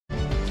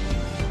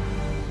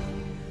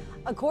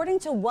According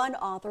to one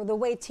author, the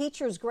way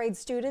teachers grade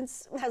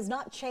students has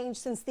not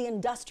changed since the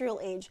industrial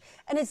age,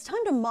 and it's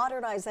time to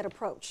modernize that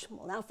approach.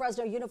 Well, now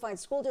Fresno Unified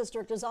School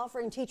District is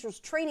offering teachers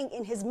training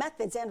in his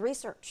methods and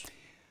research.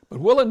 But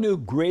will a new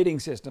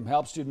grading system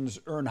help students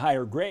earn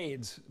higher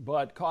grades,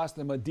 but cost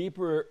them a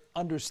deeper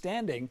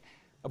understanding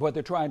of what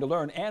they're trying to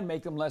learn and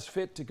make them less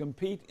fit to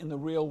compete in the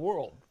real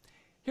world?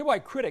 Hear why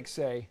critics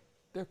say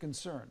they're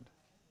concerned.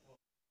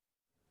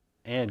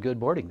 And good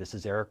morning. This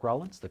is Eric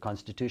Rollins, the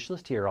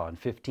Constitutionalist, here on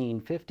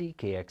 1550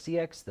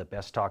 KXEX, the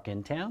best talk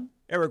in town.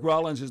 Eric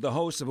Rollins is the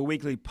host of a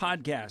weekly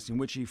podcast in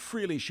which he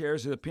freely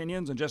shares his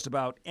opinions on just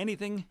about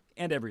anything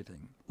and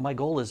everything. My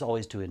goal is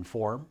always to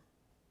inform,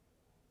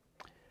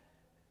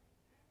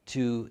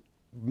 to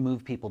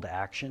move people to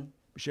action.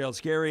 Michelle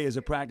Scarry is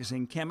a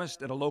practicing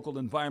chemist at a local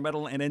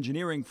environmental and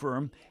engineering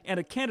firm and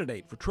a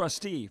candidate for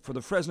trustee for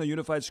the Fresno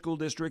Unified School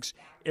District's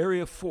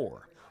Area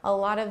 4. A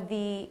lot of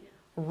the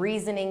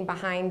reasoning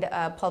behind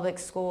public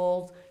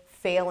schools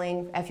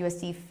failing,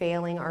 FUSD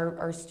failing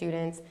our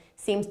students,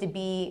 seems to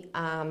be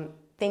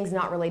things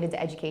not related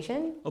to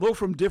education. Although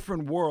from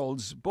different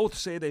worlds, both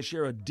say they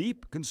share a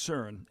deep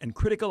concern and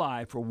critical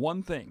eye for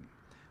one thing: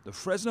 the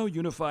Fresno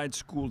Unified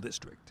School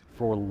District.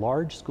 For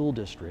large school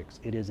districts,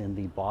 it is in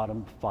the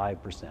bottom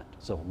 5%.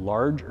 So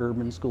large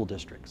urban school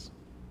districts,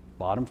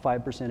 bottom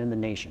 5% in the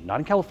nation, not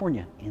in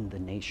California, in the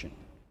nation.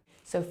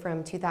 So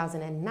from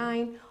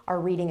 2009,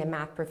 our reading and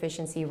math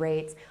proficiency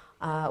rates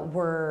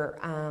were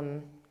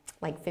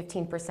like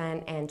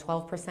 15% and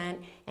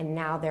 12%, and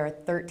now they're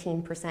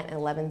 13% and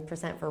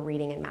 11% for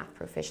reading and math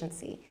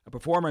proficiency. A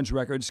performance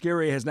record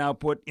Scarry has now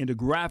put into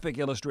graphic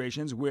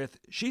illustrations with,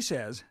 she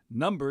says,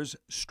 numbers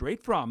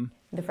straight from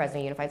the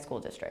Fresno Unified School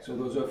District. So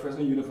those are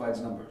Fresno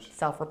Unified's numbers?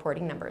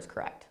 Self-reporting numbers,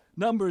 correct.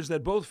 Numbers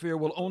that both fear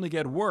will only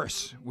get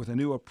worse with a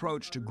new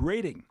approach to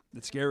grading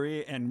that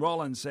Scarry and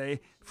Rollins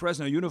say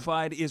Fresno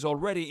Unified is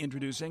already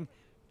introducing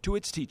to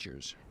its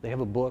teachers. They have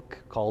a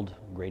book called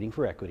Grading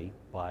for Equity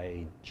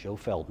by Joe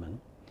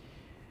Feldman,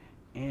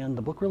 and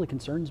the book really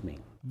concerns me.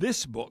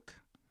 This book,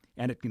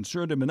 and it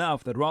concerned him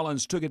enough that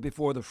Rollins took it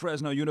before the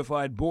Fresno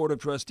Unified Board of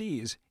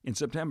Trustees in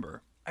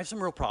September. I have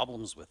some real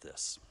problems with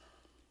this.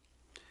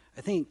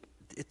 I think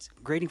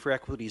Grading for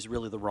Equity is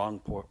really the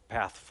wrong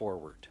path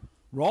forward.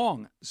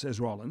 Wrong, says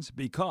Rollins,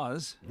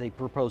 because they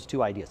proposed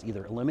two ideas: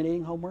 either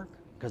eliminating homework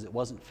because it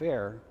wasn't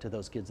fair to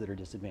those kids that are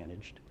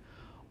disadvantaged,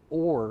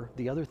 or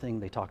the other thing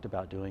they talked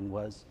about doing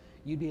was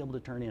you'd be able to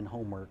turn in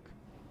homework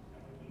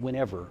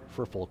whenever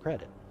for full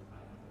credit.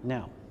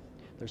 Now,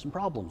 there's some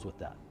problems with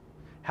that.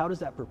 How does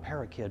that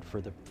prepare a kid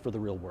for the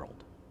real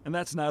world? And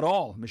that's not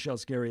all, Michelle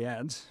Scarry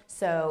adds.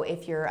 So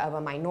if you're of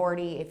a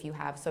minority, if you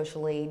have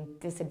socially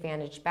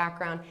disadvantaged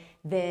background,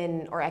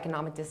 then, or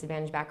economic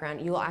disadvantaged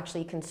background, you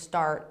actually can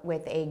start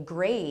with a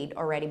grade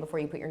already before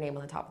you put your name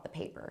on the top of the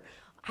paper.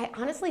 I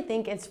honestly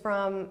think it's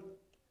from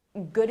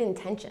good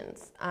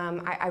intentions.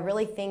 I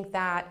really think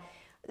that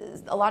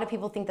a lot of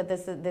people think that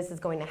this is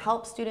going to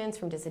help students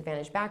from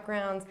disadvantaged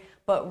backgrounds,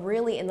 but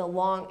really in the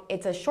long,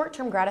 it's a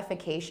short-term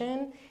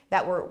gratification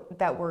that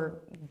we're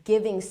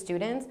giving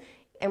students,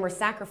 and we're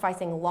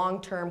sacrificing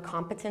long-term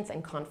competence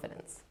and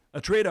confidence. A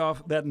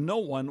trade-off that no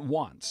one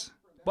wants.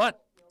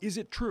 But is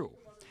it true?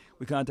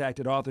 We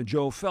contacted author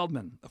Joe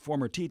Feldman, a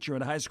former teacher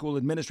and high school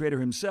administrator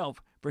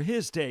himself, for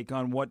his take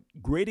on what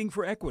grading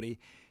for equity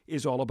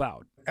is all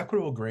about.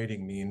 Equitable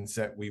grading means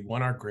that we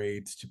want our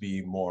grades to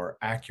be more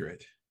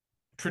accurate.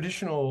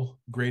 Traditional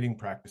grading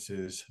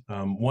practices,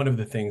 one of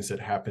the things that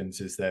happens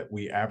is that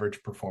we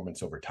average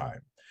performance over time.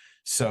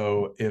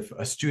 So if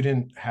a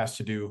student has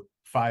to do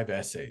 5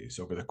 essays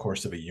over the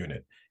course of a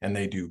unit, and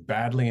they do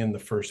badly in the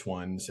first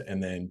ones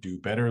and then do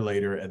better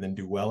later and then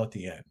do well at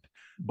the end,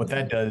 what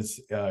that does,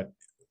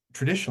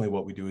 traditionally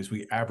what we do is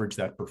we average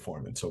that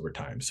performance over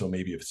time. So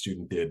maybe if a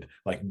student did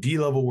like D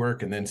level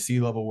work and then C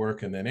level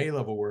work and then A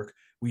level work,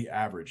 we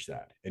average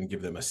that and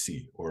give them a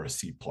C or a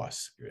C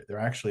plus. They're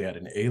actually at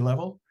an A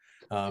level.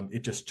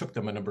 It just took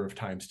them a number of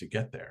times to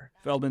get there.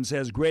 Feldman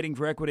says grading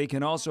for equity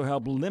can also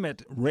help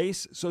limit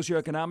race,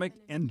 socioeconomic,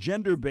 and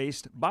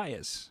gender-based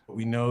bias.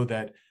 We know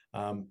that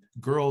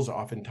girls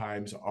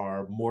oftentimes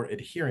are more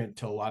adherent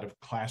to a lot of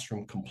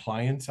classroom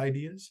compliance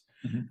ideas.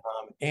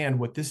 And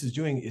what this is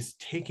doing is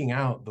taking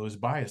out those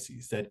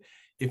biases, that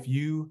if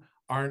you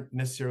aren't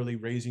necessarily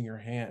raising your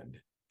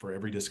hand for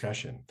every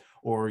discussion,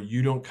 or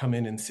you don't come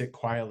in and sit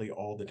quietly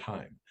all the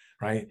time,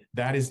 right?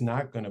 That is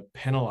not going to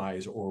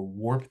penalize or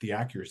warp the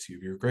accuracy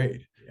of your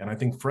grade. And I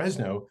think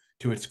Fresno,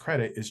 to its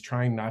credit, is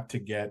trying not to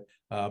get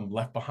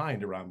left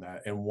behind around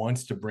that and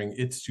wants to bring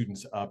its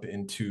students up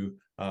into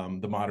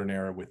the modern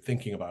era with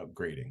thinking about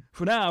grading.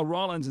 For now,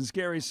 Rollins and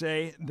Scarry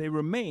say they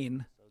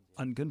remain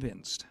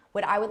unconvinced.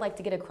 What I would like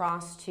to get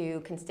across to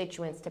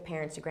constituents, to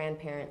parents, to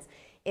grandparents,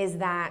 is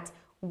that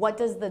what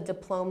does the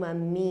diploma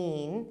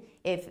mean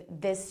if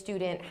this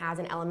student has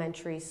an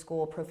elementary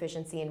school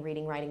proficiency in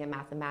reading, writing, and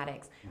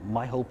mathematics?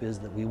 My hope is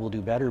that we will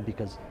do better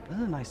because this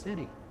is a nice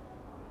city.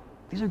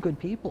 These are good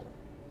people.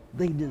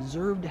 They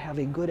deserve to have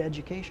a good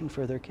education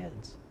for their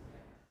kids.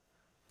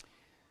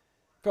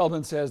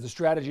 Feldman says the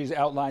strategies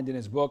outlined in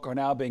his book are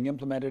now being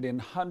implemented in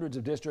hundreds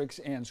of districts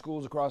and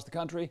schools across the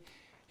country.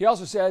 He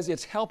also says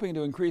it's helping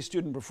to increase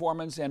student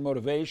performance and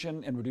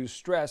motivation and reduce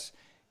stress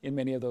in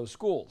many of those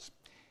schools.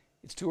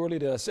 It's too early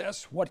to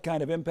assess what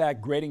kind of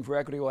impact Grading for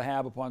Equity will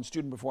have upon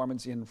student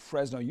performance in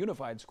Fresno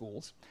Unified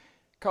Schools.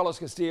 Carlos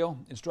Castillo,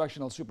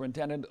 Instructional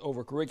Superintendent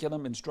over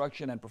Curriculum,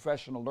 Instruction, and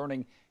Professional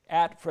Learning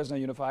at Fresno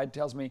Unified,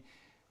 tells me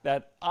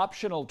that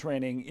optional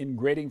training in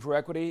Grading for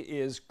Equity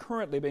is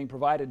currently being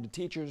provided to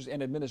teachers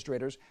and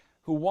administrators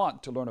who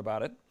want to learn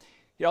about it.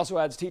 He also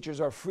adds teachers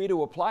are free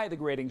to apply the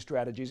grading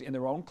strategies in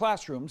their own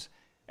classrooms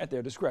at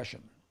their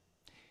discretion.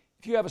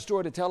 If you have a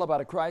story to tell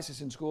about a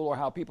crisis in school or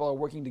how people are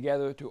working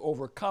together to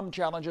overcome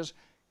challenges,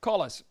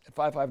 call us at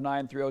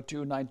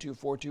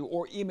 559-302-9242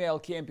 or email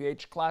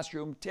KMPH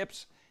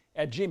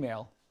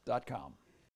classroomtips@gmail.com.